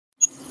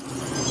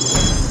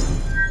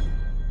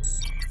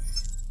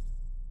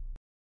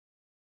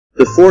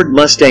The Ford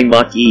Mustang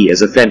Mach-E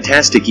is a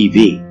fantastic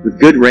EV, with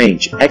good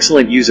range,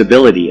 excellent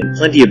usability and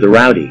plenty of the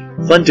rowdy,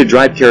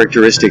 fun-to-drive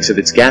characteristics of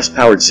its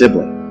gas-powered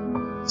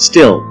sibling.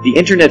 Still, the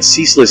internet's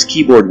ceaseless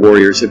keyboard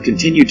warriors have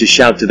continued to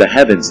shout to the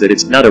heavens that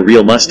it's not a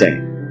real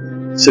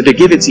Mustang. So to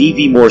give its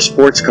EV more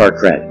sports car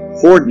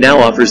cred, Ford now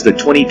offers the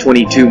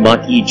 2022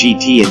 Mach-E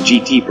GT and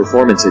GT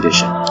Performance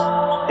Edition.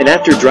 And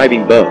after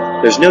driving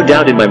both, there's no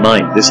doubt in my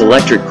mind this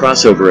electric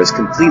crossover is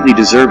completely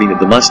deserving of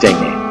the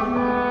Mustang name.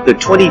 The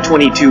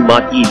 2022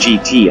 Mach-E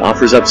GT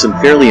offers up some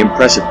fairly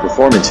impressive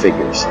performance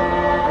figures.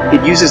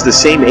 It uses the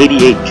same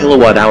 88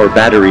 kWh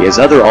battery as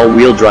other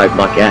all-wheel drive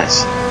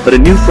Mach-Es, but a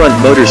new front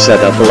motor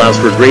setup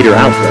allows for greater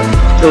output,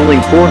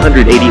 totaling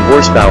 480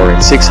 horsepower and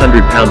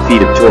 600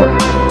 pound-feet of torque.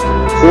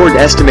 Ford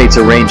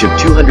estimates a range of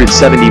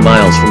 270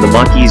 miles from the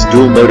Mach-E's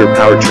dual-motor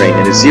powertrain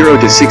and a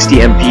 0 to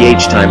 60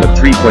 mph time of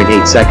 3.8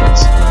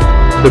 seconds.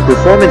 The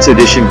Performance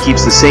Edition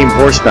keeps the same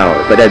horsepower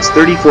but adds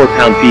 34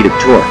 pound-feet of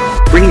torque,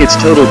 bringing its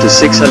total to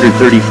 634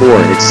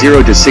 and its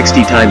 0 to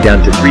 60 time down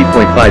to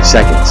 3.5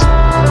 seconds.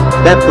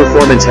 That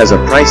performance has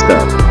a price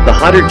though. The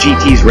hotter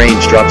GT's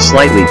range drops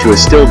slightly to a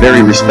still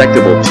very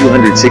respectable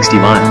 260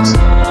 miles.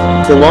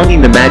 Prolonging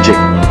the magic.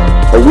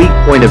 A weak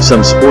point of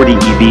some sporty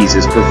EVs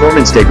is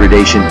performance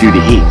degradation due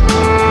to heat.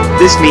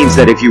 This means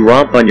that if you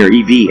romp on your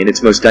EV in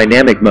its most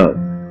dynamic mode,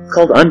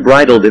 called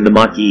unbridled in the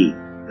Mach-E,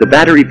 the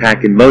battery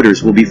pack and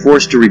motors will be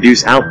forced to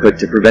reduce output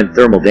to prevent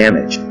thermal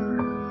damage.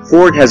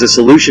 Ford has a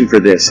solution for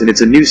this, and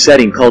it's a new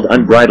setting called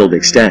Unbridled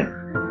Extend.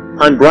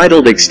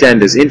 Unbridled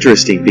Extend is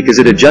interesting because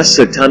it adjusts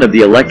a ton of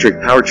the electric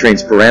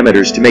powertrain's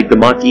parameters to make the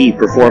Mach-E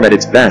perform at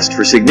its best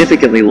for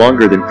significantly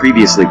longer than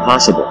previously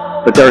possible,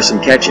 but there are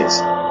some catches.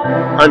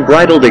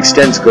 Unbridled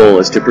Extend's goal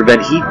is to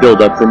prevent heat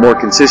buildup for more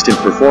consistent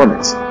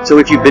performance, so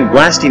if you've been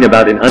blasting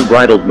about in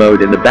unbridled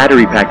mode and the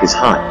battery pack is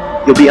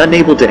hot, you'll be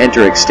unable to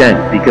enter Extend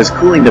because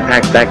cooling the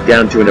pack back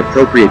down to an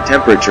appropriate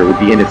temperature would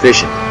be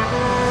inefficient.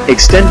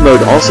 Extend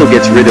mode also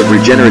gets rid of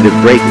regenerative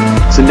braking,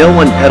 so no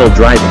one-pedal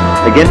driving,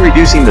 again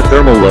reducing the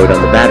thermal load on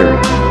the battery.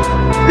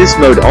 This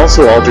mode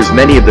also alters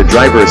many of the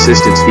driver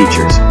assistance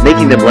features,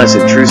 making them less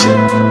intrusive.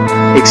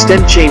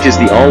 Extend changes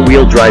the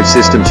all-wheel drive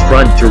system's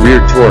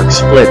front-to-rear torque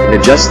split and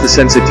adjusts the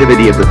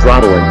sensitivity of the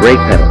throttle and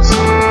brake pedals.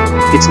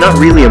 It's not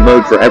really a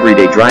mode for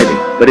everyday driving,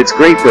 but it's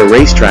great for a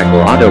racetrack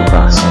or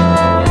autocross.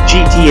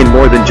 GT and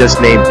more than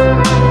just name.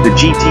 The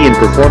GT and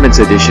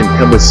Performance Edition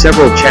come with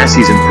several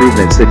chassis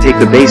improvements that take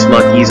the base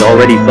Mach-E's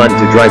already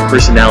fun-to-drive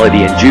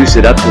personality and juice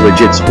it up to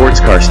legit sports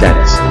car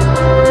status.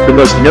 The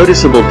most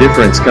noticeable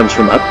difference comes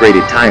from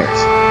upgraded tires.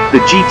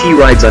 The GT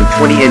rides on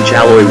 20-inch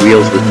alloy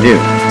wheels with new,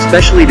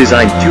 specially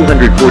designed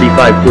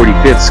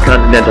 245/45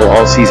 Continental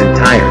all-season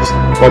tires,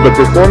 while the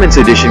Performance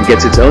Edition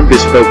gets its own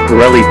bespoke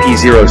Pirelli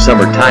P0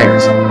 summer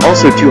tires,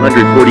 also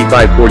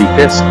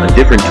 245/45 on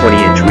different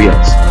 20-inch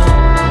wheels.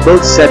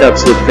 Both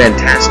setups look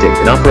fantastic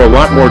and offer a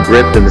lot more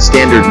grip than the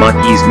standard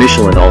Mach-E's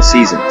Michelin all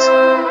seasons.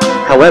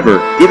 However,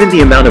 given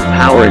the amount of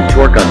power and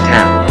torque on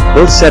tap,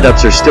 both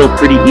setups are still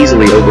pretty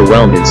easily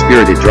overwhelmed in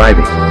spirited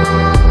driving.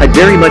 I'd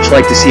very much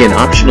like to see an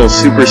optional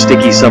super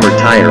sticky summer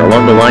tire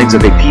along the lines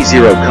of a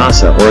P0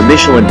 Casa or a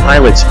Michelin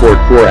Pilot Sport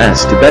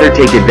 4S to better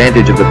take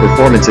advantage of the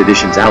Performance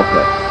Edition's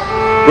output.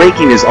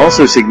 Braking is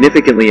also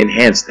significantly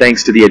enhanced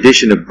thanks to the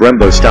addition of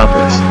Brembo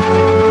stoppers.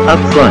 Up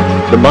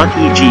front, the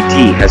Mach-E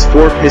GT has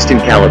 4 piston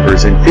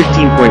calipers and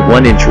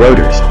 15.1-inch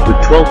rotors, with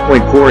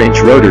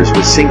 12.4-inch rotors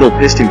with single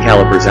piston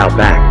calipers out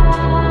back.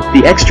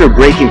 The extra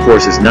braking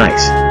force is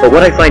nice, but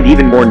what I find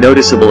even more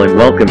noticeable and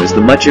welcome is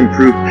the much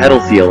improved pedal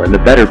feel and the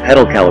better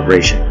pedal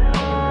calibration.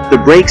 The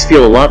brakes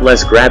feel a lot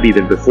less grabby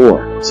than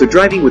before, so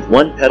driving with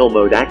one pedal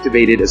mode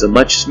activated is a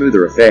much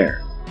smoother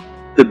affair.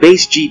 The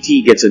base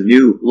GT gets a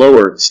new,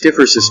 lower,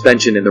 stiffer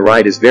suspension and the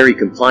ride is very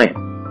compliant,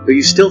 though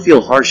you still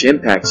feel harsh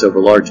impacts over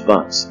large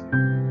bumps.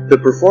 The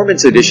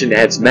Performance Edition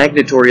adds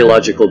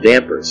magnetorological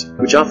dampers,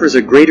 which offers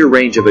a greater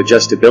range of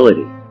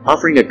adjustability,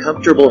 offering a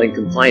comfortable and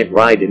compliant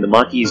ride in the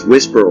Mach-E's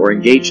whisper or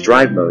engage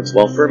drive modes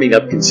while firming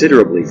up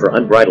considerably for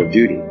unbridled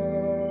duty.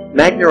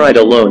 MagneRide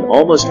alone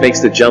almost makes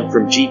the jump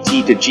from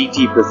GT to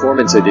GT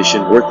Performance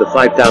Edition worth the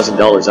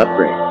 $5,000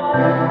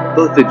 upgrade.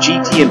 Both the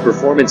GT and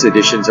Performance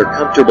Editions are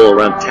comfortable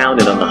around town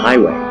and on the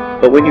highway,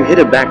 but when you hit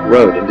a back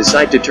road and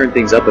decide to turn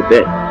things up a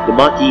bit, the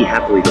Mach-E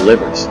happily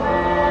delivers.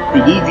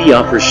 The EV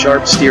offers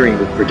sharp steering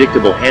with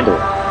predictable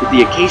handling, with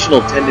the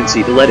occasional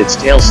tendency to let its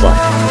tail slide,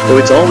 though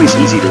it's always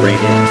easy to rein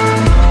in.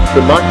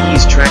 The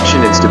Mach-E's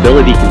traction and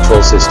stability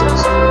control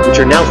systems, which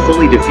are now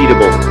fully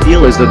defeatable,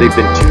 feel as though they've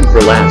been tuned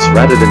for laughs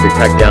rather than to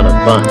crack down on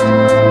fun.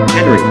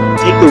 Henry,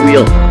 take the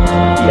wheel.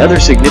 The other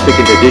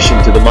significant addition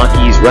to the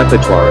Mach-E's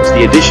repertoire is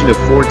the addition of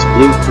Ford's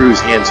Blue Cruise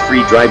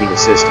hands-free driving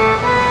assistant.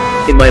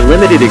 In my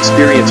limited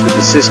experience with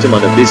the system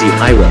on a busy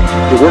highway,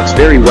 it works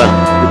very well,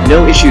 with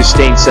no issues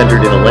staying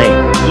centered in a lane,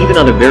 even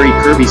on a very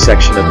curvy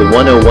section of the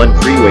 101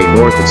 freeway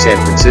north of San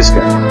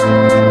Francisco.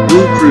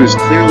 Blue Cruise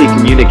clearly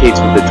communicates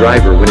with the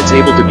driver when it's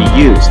able to be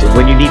used and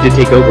when you need to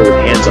take over with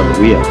hands on the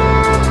wheel.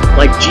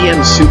 Like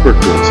GM's Super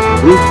Cruise,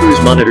 Blue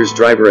Cruise monitors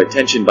driver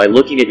attention by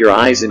looking at your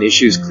eyes and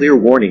issues clear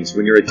warnings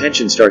when your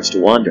attention starts to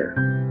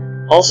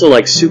wander. Also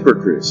like Super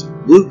Cruise,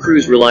 Blue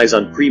Cruise relies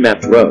on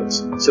pre-mapped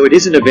roads, so it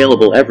isn't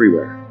available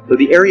everywhere, though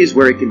the areas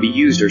where it can be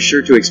used are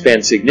sure to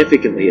expand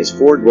significantly as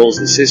Ford rolls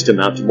the system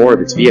out to more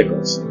of its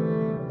vehicles.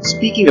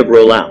 Speaking of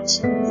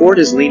rollouts, Ford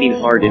is leaning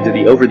hard into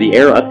the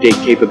over-the-air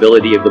update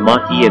capability of the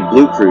Mach-E, and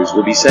Blue Cruise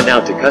will be sent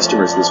out to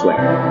customers this way.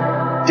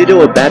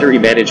 Ditto a battery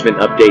management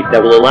update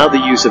that will allow the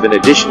use of an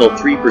additional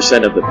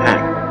 3% of the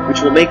pack,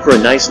 which will make for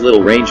a nice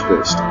little range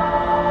boost.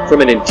 From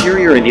an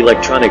interior and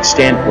electronics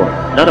standpoint,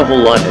 not a whole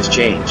lot has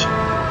changed.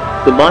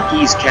 The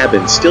Mach-E's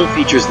cabin still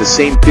features the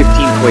same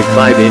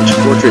 15.5-inch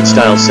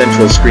portrait-style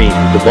central screen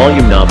with the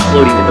volume knob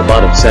floating in the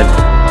bottom center.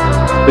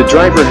 The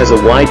driver has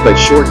a wide but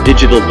short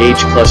digital gauge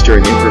cluster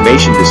and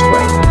information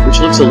display, which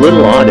looks a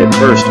little odd at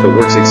first but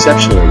works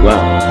exceptionally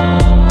well.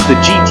 The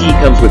GT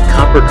comes with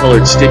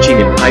copper-colored stitching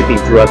and piping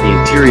throughout the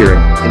interior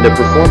in the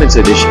Performance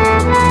Edition.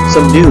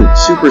 Some new,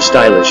 super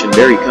stylish and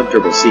very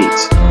comfortable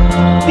seats.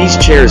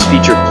 These chairs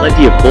feature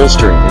plenty of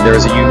bolstering, and there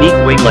is a unique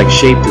wing-like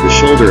shape to the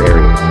shoulder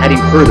area, adding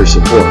further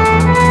support.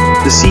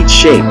 The seat's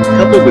shape,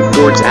 coupled with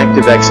Ford's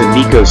ActiveX and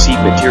Miotke seat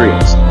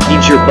materials,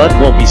 means your butt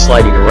won't be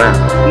sliding around,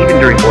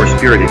 even during more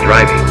spirited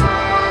driving.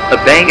 A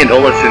Bang &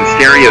 Olufsen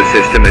stereo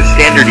system is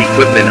standard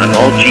equipment on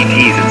all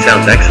GTs and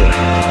sounds excellent.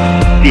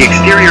 The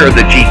exterior of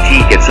the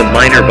GT gets some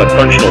minor but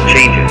functional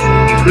changes,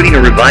 including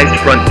a revised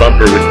front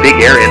bumper with big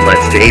air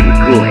inlets to aid with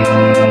cooling.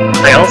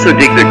 I also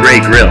dig the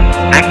gray grille,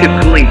 active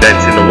cooling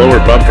vents in the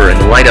lower bumper,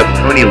 and the light-up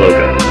Pony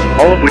logo,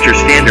 all of which are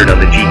standard on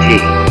the GT.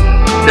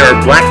 There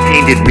are black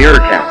painted mirror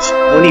caps,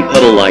 Pony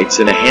puddle lights,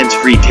 and a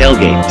hands-free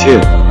tailgate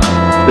too.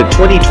 The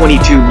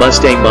 2022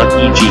 Mustang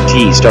Mach-E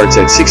GT starts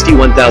at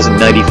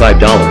 $61,095,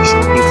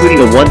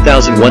 including a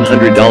 $1,100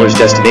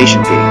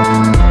 destination fee.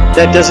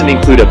 That doesn't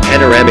include a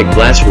panoramic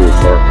glass roof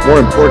or, more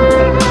importantly,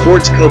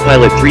 Ford's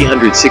Copilot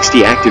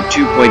 360 Active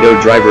 2.0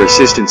 driver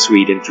assistance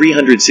suite and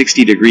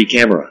 360-degree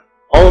camera,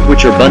 all of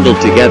which are bundled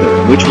together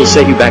and which will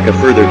set you back a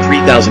further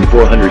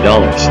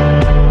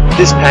 $3,400.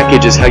 This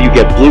package is how you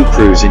get Blue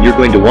Cruise, and you're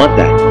going to want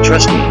that,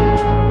 trust me.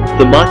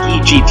 The Mach-E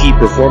GT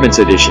Performance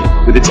Edition,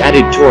 with its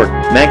added torque,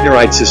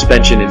 Magnerite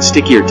suspension and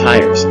stickier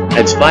tires,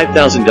 adds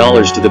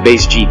 $5,000 to the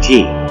base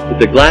GT, with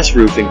the glass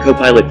roof and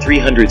Copilot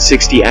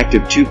 360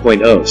 Active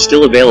 2.0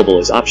 still available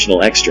as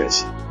optional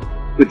extras.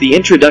 With the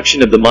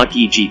introduction of the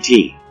Mach-E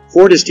GT,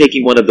 Ford is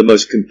taking one of the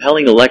most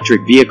compelling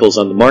electric vehicles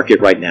on the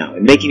market right now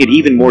and making it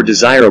even more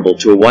desirable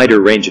to a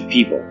wider range of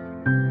people.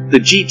 The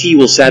GT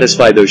will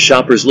satisfy those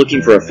shoppers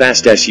looking for a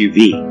fast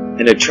SUV,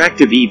 an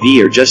attractive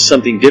EV, or just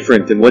something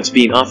different than what's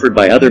being offered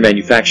by other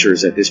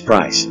manufacturers at this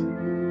price.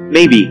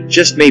 Maybe,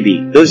 just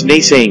maybe, those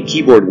naysaying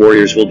keyboard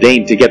warriors will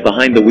deign to get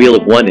behind the wheel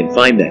of one and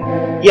find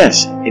that,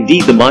 yes,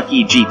 indeed the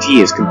Mach-E GT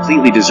is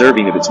completely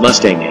deserving of its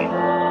Mustang name.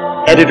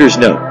 Editor's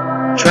note: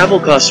 travel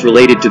costs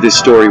related to this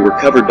story were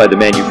covered by the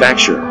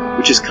manufacturer,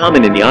 which is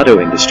common in the auto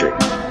industry.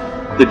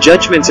 The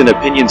judgments and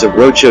opinions of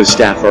Roadshow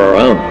staff are our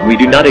own, and we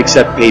do not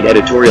accept paid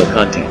editorial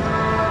content.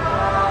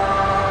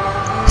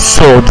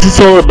 So this is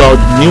all about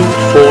new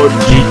Ford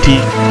GT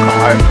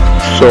car.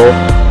 So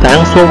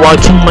thanks for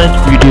watching my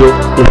video.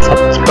 Please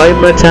subscribe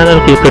my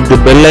channel, click on the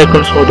bell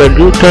icon so that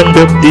you can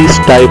get these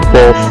type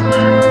of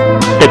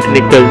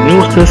technical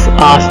news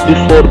as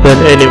before than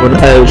anyone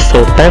else.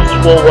 So thanks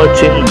for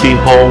watching. Be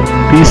home,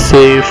 be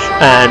safe,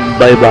 and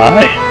bye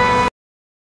bye.